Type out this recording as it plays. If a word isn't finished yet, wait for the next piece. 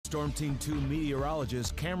Storm Team 2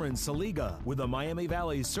 meteorologist Cameron Saliga with the Miami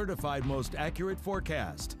Valley's certified most accurate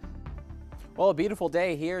forecast. Well, a beautiful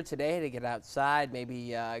day here today to get outside,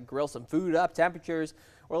 maybe grill some food up. Temperatures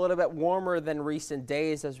were a little bit warmer than recent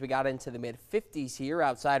days as we got into the mid-50s here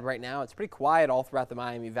outside right now. It's pretty quiet all throughout the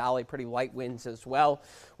Miami Valley, pretty light winds as well.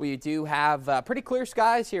 We do have pretty clear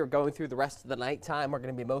skies here going through the rest of the nighttime. We're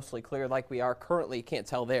going to be mostly clear like we are currently. You can't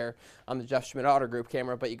tell there on the Jeff Schmidt Auto Group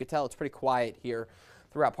camera, but you could tell it's pretty quiet here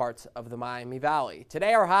throughout parts of the Miami Valley.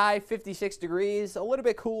 Today our high 56 degrees, a little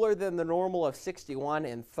bit cooler than the normal of 61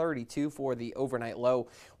 and 32 for the overnight low.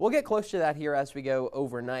 We'll get close to that here as we go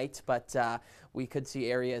overnight, but we could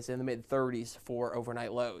see areas in the mid 30s for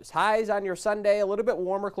overnight lows. Highs on your Sunday, a little bit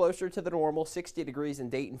warmer, closer to the normal, 60 degrees in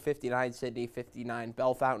Dayton, 59 Sydney, 59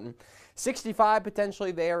 Bellefontaine, 65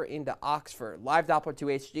 potentially there into Oxford. Live Doppler 2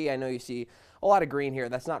 HD, I know you see a lot of green here.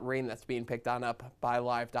 That's not rain that's being picked on up by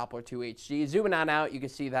Live Doppler 2 HD. Zooming on out, you can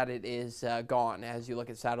see that it is gone as you look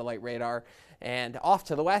at satellite radar. And off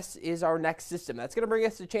to the west is our next system. That's going to bring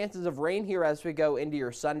us the chances of rain here as we go into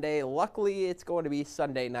your Sunday. Luckily, it's going to be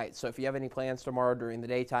Sunday night. So if you have any plans tomorrow during the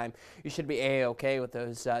daytime, you should be A-okay with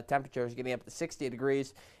those temperatures getting up to 60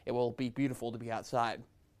 degrees. It will be beautiful to be outside.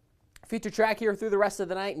 Future track here through the rest of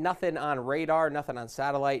the night, nothing on radar, nothing on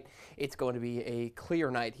satellite. It's going to be a clear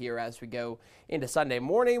night here as we go into Sunday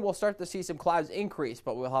morning. We'll start to see some clouds increase,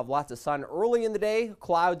 but we'll have lots of sun early in the day,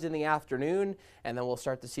 clouds in the afternoon, and then we'll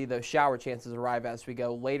start to see those shower chances arrive as we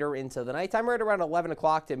go later into the nighttime. Right around 11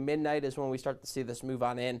 o'clock to midnight is when we start to see this move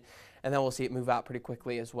on in, and then we'll see it move out pretty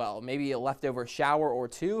quickly as well. Maybe a leftover shower or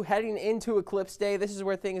two. Heading into eclipse day, this is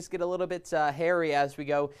where things get a little bit hairy as we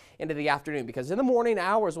go into the afternoon, because in the morning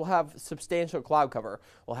hours we'll have substantial cloud cover.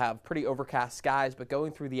 We'll have pretty overcast skies, but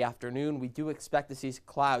going through the afternoon, we do expect to see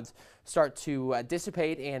clouds start to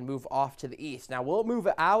dissipate and move off to the east. Now, will it move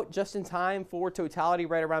out just in time for totality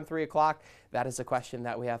right around 3 o'clock? That is a question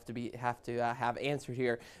that we have to have answered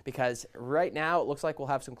here, because right now it looks like we'll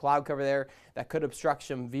have some cloud cover there that could obstruct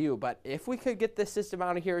some view. But if we could get this system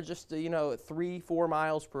out of here just 3-4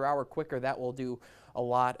 miles per hour quicker, that will do a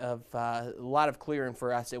lot of clearing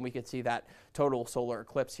for us, and we could see that total solar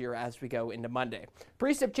eclipse here as we go into Monday.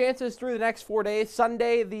 Precip chances through the next 4 days.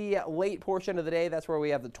 Sunday, the late portion of the day, that's where we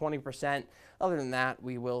have the 20%. Other than that,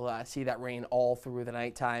 we will see that rain all through the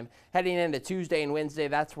nighttime. Heading into Tuesday and Wednesday,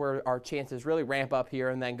 that's where our chances really ramp up here,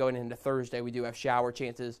 and then going into Thursday, we do have shower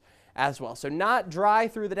chances as well. So not dry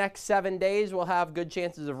through the next 7 days. We'll have good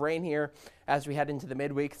chances of rain here as we head into the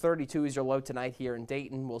midweek. 32 is your low tonight here in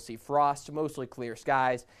Dayton. We'll see frost, mostly clear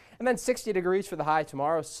skies, and then 60 degrees for the high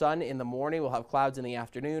tomorrow. Sun in the morning. We'll have clouds in the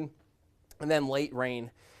afternoon, and then late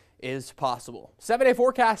rain is possible. 7-day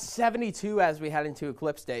forecast, 72 as we head into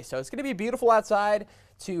eclipse day. So it's going to be beautiful outside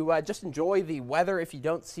to just enjoy the weather. If you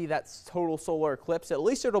don't see that total solar eclipse, at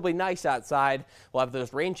least it'll be nice outside. We'll have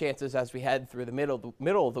those rain chances as we head through the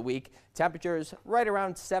middle of the week. Temperatures right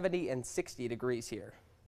around 70 and 60 degrees here.